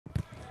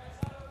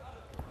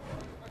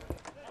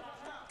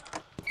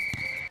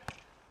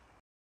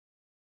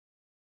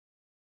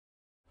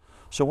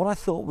So what I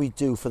thought we'd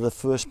do for the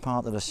first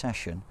part of the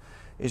session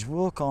is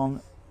work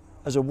on,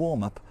 as a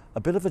warm-up, a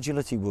bit of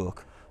agility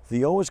work.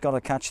 The O has got to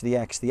catch the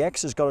X. The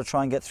X has got to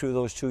try and get through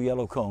those 2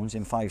 yellow cones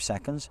in 5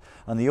 seconds,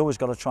 and the O has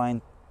got to try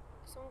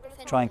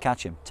and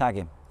catch him, tag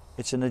him.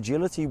 It's an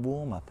agility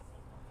warm-up,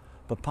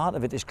 but part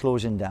of it is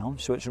closing down,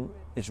 so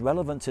it's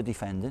relevant to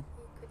defending.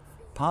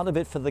 Part of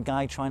it for the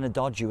guy trying to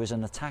dodge you as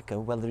an attacker,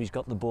 whether he's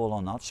got the ball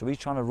or not. So he's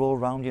trying to roll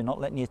around you, not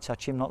letting you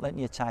touch him, not letting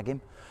you tag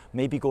him,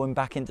 maybe going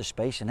back into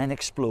space and then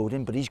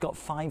exploding, but he's got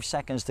 5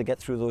 seconds to get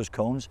through those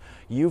cones.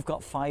 You've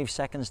got 5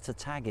 seconds to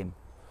tag him.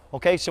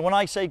 Okay, so when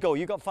I say go,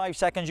 you've got 5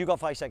 seconds, you've got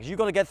 5 seconds. You've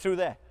got to get through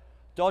there.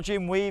 Dodge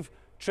him, weave,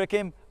 trick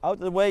him, out of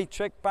the way,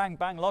 trick, bang,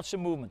 bang, lots of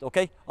movement.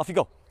 Okay, off you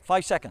go.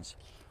 5 seconds.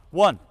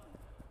 1,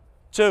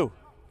 2,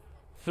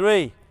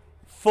 3,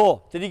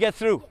 4. Did he get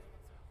through?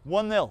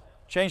 1-0.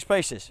 Change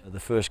places. The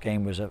first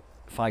game was a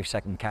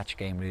 5-second catch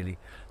game, really.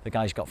 The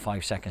guy's got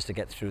 5 seconds to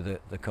get through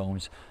the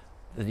cones.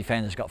 The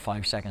defender's got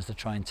 5 seconds to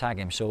try and tag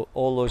him. So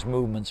all those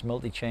movements,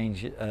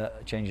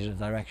 changes of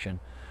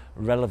direction,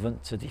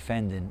 relevant to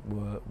defending,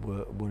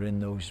 were in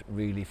those,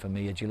 really, for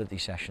me, agility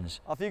sessions.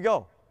 Off you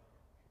go.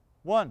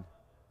 1,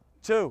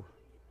 2,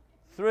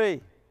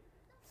 3,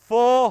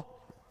 4,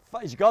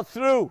 5. He's got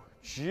through.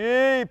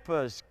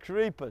 Jeepers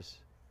creepers.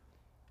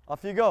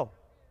 Off you go.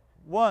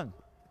 1,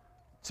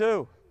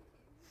 2,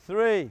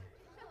 3.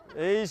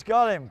 He's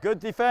got him. Good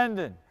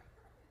defending.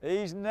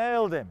 He's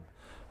nailed him.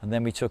 And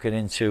then we took it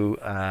into,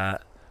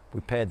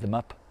 we paired them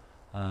up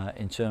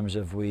in terms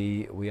of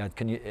we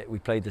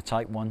played the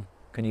tight one.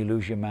 Can you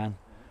lose your man?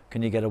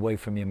 Can you get away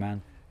from your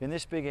man? In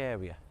this big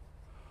area,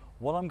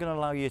 what I'm going to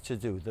allow you to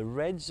do, the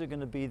reds are going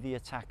to be the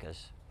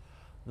attackers.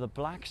 The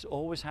blacks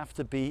always have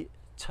to be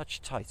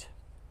touch tight.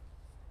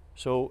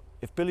 So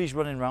if Billy's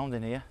running round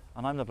in here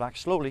and I'm the black,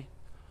 slowly,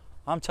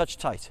 I'm touch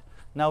tight.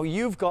 Now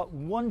you've got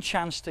 1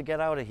 chance to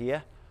get out of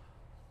here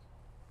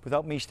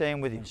without me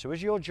staying with you. So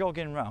as you're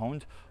jogging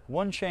round,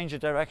 1 change of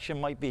direction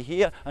might be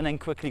here and then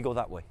quickly go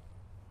that way.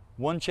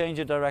 1 change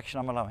of direction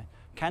I'm allowing.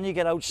 Can you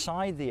get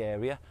outside the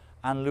area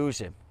and lose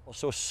him?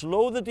 So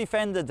slow the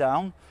defender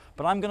down,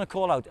 but I'm going to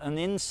call out, and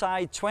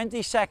inside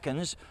 20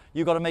 seconds,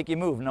 you've got to make your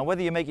move. Now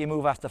whether you make your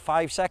move after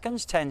 5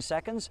 seconds, 10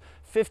 seconds,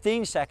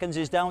 15 seconds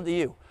is down to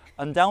you,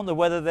 and down to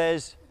whether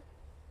there's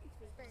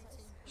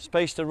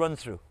space to run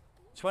through.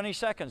 20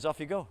 seconds, off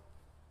you go.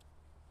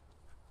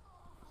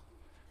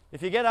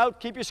 If you get out,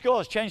 keep your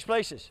scores, change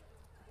places.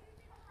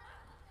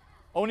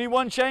 Only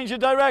 1 change of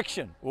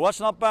direction. Well, that's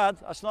not bad,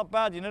 that's not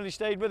bad, you nearly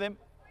stayed with him.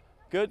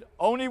 Good,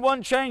 only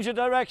 1 change of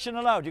direction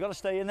allowed. You've got to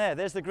stay in there,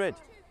 there's the grid.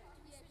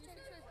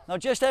 Now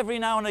just every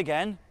now and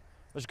again,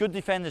 as good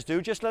defenders do,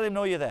 just let him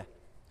know you're there.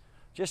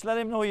 Just let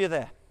him know you're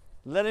there.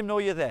 Let him know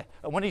you're there.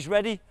 And when he's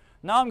ready,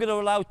 now I'm going to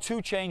allow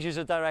 2 changes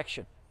of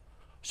direction.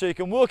 So you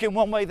can work in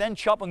one way, then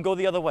chop and go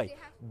the other way.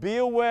 Be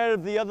aware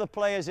of the other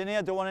players in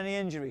here, don't want any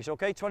injuries,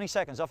 okay? 20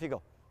 seconds, off you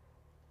go.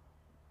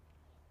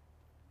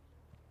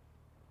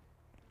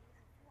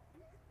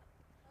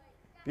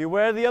 Be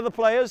aware of the other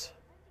players.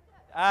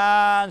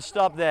 And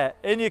stop there.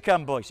 In you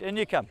come, boys, in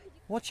you come.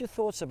 What's your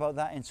thoughts about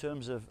that in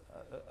terms of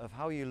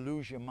how you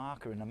lose your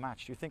marker in a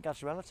match? Do you think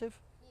that's relative?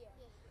 Yeah.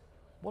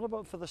 What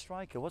about for the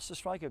striker? What's the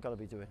striker got to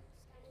be doing?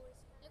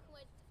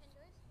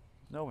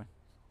 Knowing.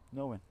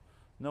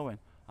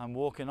 I'm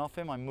walking off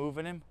him, I'm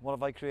moving him. What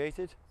have I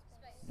created?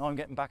 Now I'm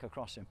getting back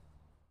across him.